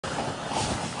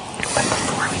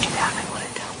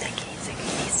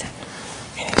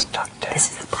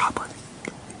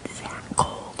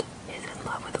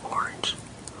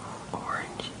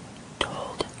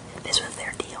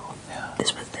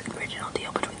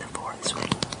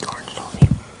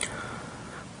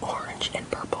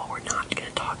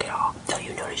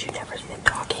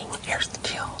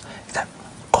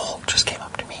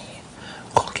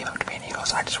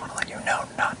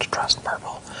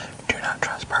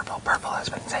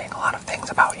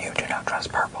things about you. Do not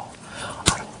trust purple.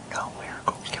 Out of nowhere,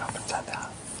 Gold came up and said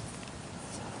that.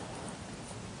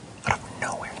 Out of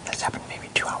nowhere. This happened maybe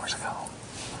 2 hours ago.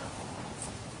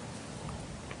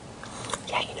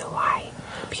 Yeah, you know why?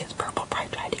 Because purple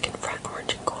probably tried to confront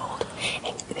orange and gold,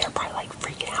 and they're probably like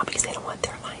freaking out because they don't want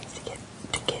their lines to get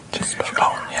spoken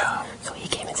up. Yeah. So he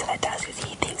came into that desk because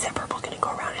he thinks that purple's going to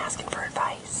go around asking for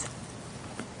advice.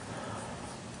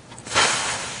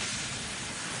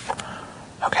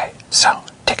 Okay, so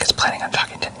Dick is planning on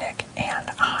talking to Nick and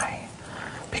I,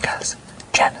 because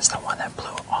Jen is the one that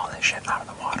blew all this shit out of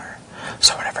the water.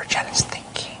 So whatever Jen is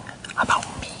thinking about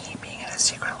me being in a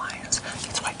secret alliance,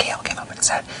 that's why Gail came up and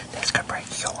said, this could break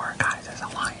your guys'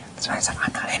 alliance. And I said,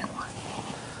 I'm not in one.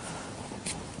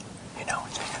 You know,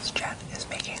 it's because Jen is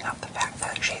making up the fact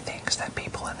that she thinks that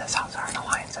people in this house are in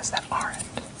alliances that aren't.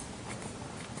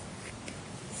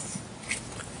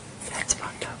 That's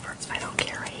fucked up. I don't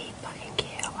care. I hate fucking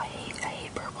Gail. I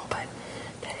hate purple, but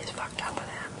that is fucked up of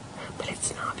them. But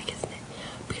it's not because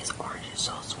Orange is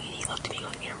so sweet. He looked at me and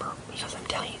goes, Amber, because I'm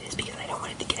telling you this because I don't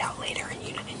want it to get out later, and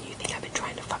you think I've been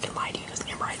trying to fucking lie to you. He goes,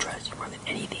 Amber, I trust you more than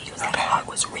anything. He goes, that hug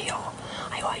was real.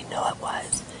 I go, I know it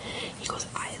was. He goes,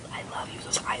 I love you. He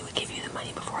goes, I would give you the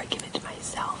money before I give it to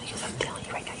myself. He goes, I'm telling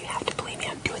you right now, you have to believe me.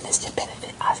 I'm doing this to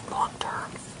benefit us long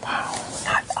term. Wow.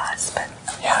 Not us, but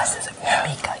us as a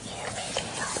Mika, you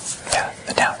making us. Yeah,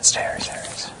 the downstairs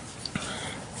areas.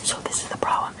 So this is the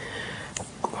problem.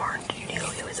 Orange knew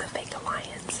it was a fake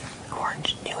alliance.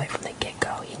 Orange knew it from the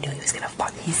get-go. He knew he was gonna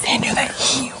fuck. He knew that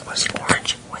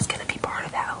Orange was gonna be part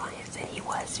of that alliance, and he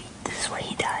was. This is what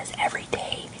he does every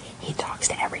day. He talks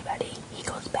to everybody. He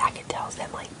goes back and tells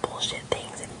them like bullshit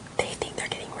things, and they think they're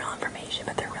getting real information,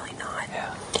 but they're really not.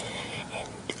 Yeah. And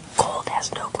Gold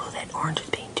has no clue that Orange is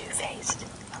being two-faced.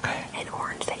 Okay. And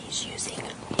Orange that he's using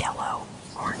yellow.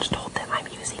 Orange told them I'm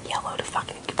using yellow to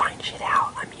fucking find shit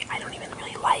out. I don't even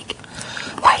really like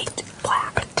white,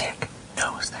 black. But Dick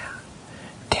knows that.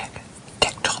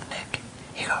 Dick told Nick.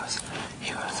 He goes,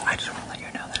 I just want to let you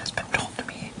know that it's been told to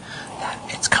me that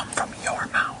it's come from your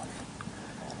mouth.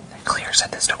 And Clear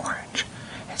said this to Orange.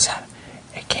 It said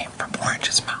it came from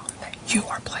Orange's mouth that you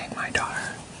are playing my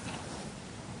daughter.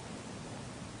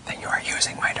 That you are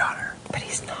using my daughter. But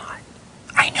he's not.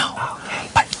 I know. Oh, okay.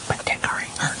 But Dick already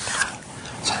heard that.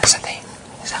 So that's the thing.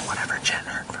 Is that whatever Jen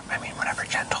whatever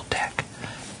Jen told Dick,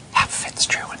 half of it's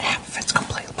true and half of it's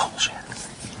complete bullshit.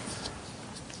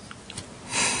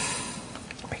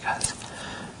 Because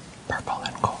Purple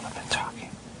and Gold have been talking.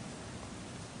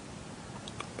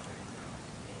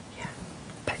 Yeah.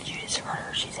 But you just heard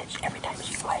her. She said every time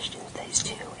she questions these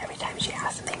two, every time she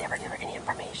asks them, they never give her any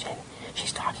information.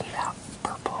 She's talking about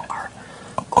purple or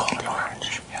Gold and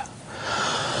orange. Yeah.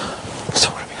 So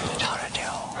what are we going to tell her to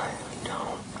do?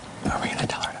 No. Are we going to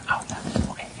tell her to out them?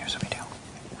 Okay, here's what we do.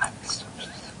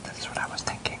 This is what I was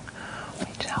thinking. We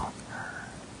tell her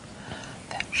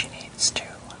that she needs to,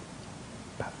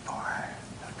 before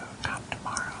the food come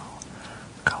tomorrow,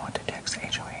 go into Dick's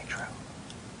HOH room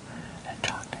and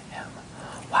talk to him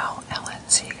while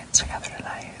LNC gets together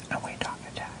tonight and we talk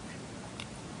to Dick.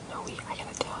 No, I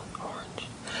gotta tell Orange.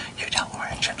 You tell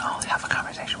Orange and I'll have a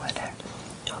conversation with Dick.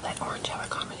 No, let Orange have a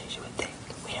conversation with Dick.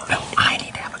 I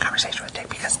need to have a conversation with Dick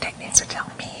because Dick needs to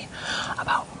tell me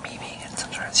about me being in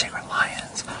some sort of secret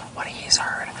alliance, what he's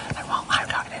heard, and while I'm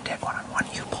talking to Dick one-on-one,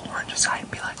 you pull Orange aside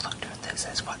and be like, look dude, this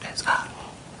is what is up.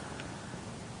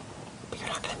 But you're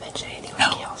not going to mention anything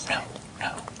like Gail said.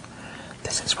 No.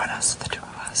 This is what the two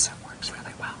of us, it works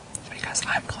really well. It's because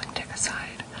I'm pulling Dick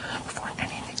aside before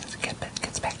anything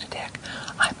gets back to Dick.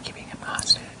 I'm keeping him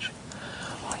hostage.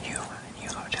 Well, you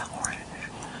go tell Orange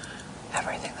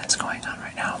everything that's going on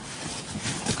right now.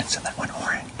 And so that when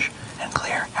Orange and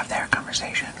Clear have their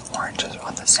conversation, Orange is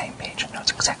on the same page and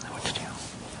knows exactly what to do.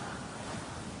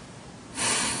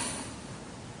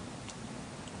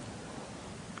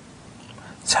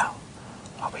 So,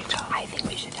 what we tell... I think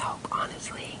we should tell,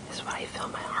 honestly, this is what I feel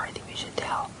in my heart. I think we should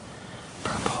tell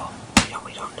Purple.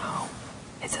 We don't know.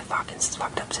 It's a fucking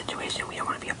fucked up situation. We don't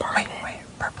want to be a part of it. Wait,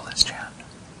 Purple is Jen.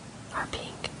 Or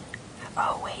Pink.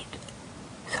 Oh, wait.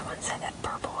 Someone said that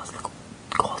Purple was...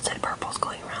 Gold said Purple's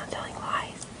going around telling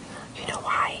lies. You know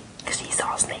why? Because he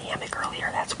saw us in the hammock earlier.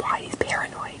 That's why he's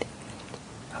paranoid.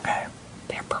 Okay.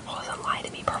 Purple doesn't lie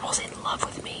to me. Purple's in love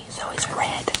with me, so it's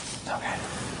red. Okay.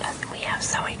 We have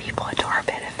so many people to our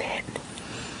benefit.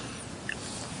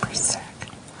 Pretty sick.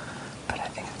 But I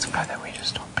think it's good that we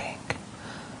just told Pink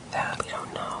that... We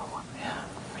don't know. Yeah.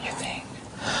 What do you think?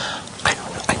 I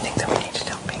don't know. I think that we need to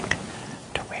tell Pink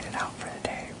to wait it out for the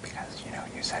day because,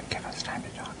 you said give us time to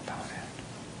talk about it.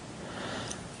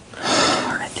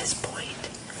 Or at this point,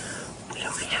 we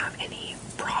don't have any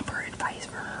proper advice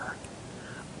for her.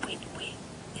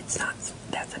 It's not,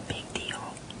 that's a big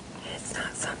deal. It's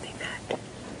not something that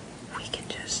we can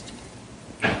just...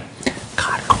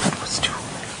 God, Owen was too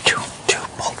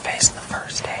bold-faced in the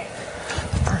first day.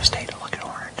 The first day to look at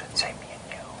Orange and say, me and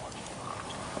you.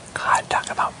 God, talk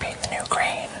about being the new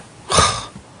green.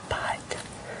 But,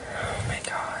 oh my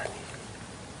God.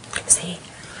 See,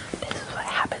 this is what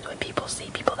happens when people see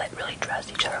people that really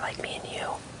trust each other like me and you.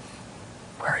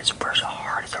 We're so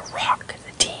hard as a rock as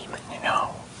a team. You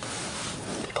know.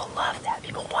 People love that.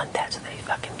 People want that, so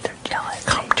they're jealous.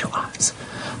 Come to us.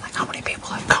 Like, how many people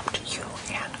have come to you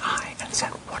and I and said,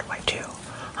 what do I do?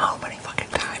 How many fucking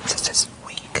times? This is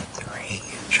week 3.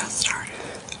 You just started.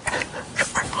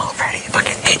 We're already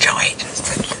fucking HOH.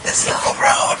 This little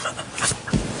room.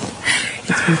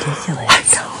 It's ridiculous.